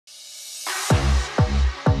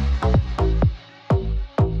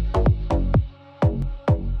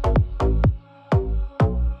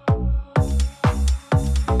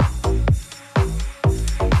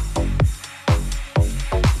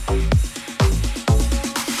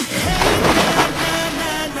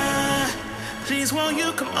Just won't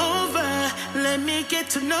you come over, let me get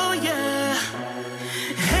to know ya.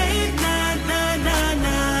 Hey, nah, nah, nah,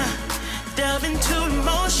 nah. Delve into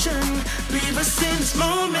emotion, leave us in this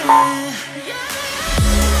moment.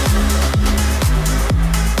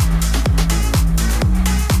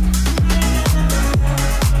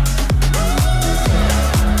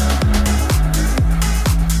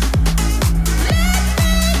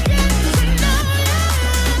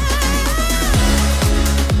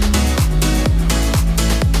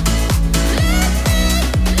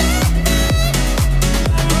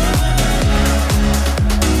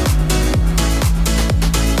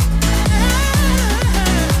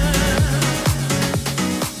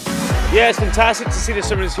 Yeah, it's fantastic to see the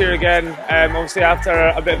swimmers here again. Obviously after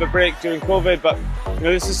a bit of a break during COVID, but you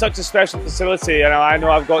know, this is such a special facility, and I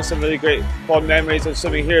know I've got some really great fond memories of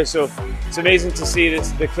swimming here. So it's amazing to see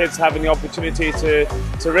the kids having the opportunity to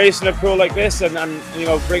race in a pool like this, and you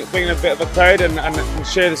know, bring a bit of a crowd and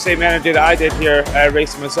share the same energy that I did here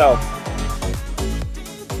racing myself.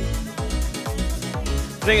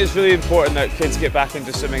 I think it's really important that kids get back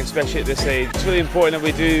into swimming, especially at this age. It's really important that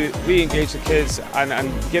we do re-engage the kids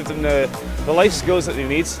and give them the life skills that they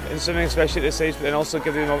need in swimming, especially at this age, but then also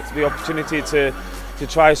give them the opportunity to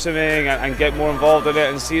try swimming and get more involved in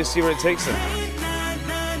it and see where it takes them.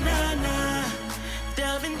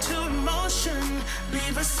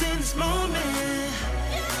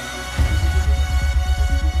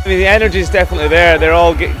 I mean, the energy is definitely there. They're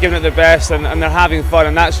all giving it their best and they're having fun,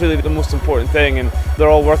 and that's really the most important thing. And they're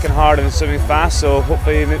all working hard and swimming fast, so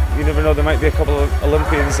hopefully, you never know, there might be a couple of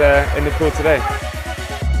Olympians in the pool today.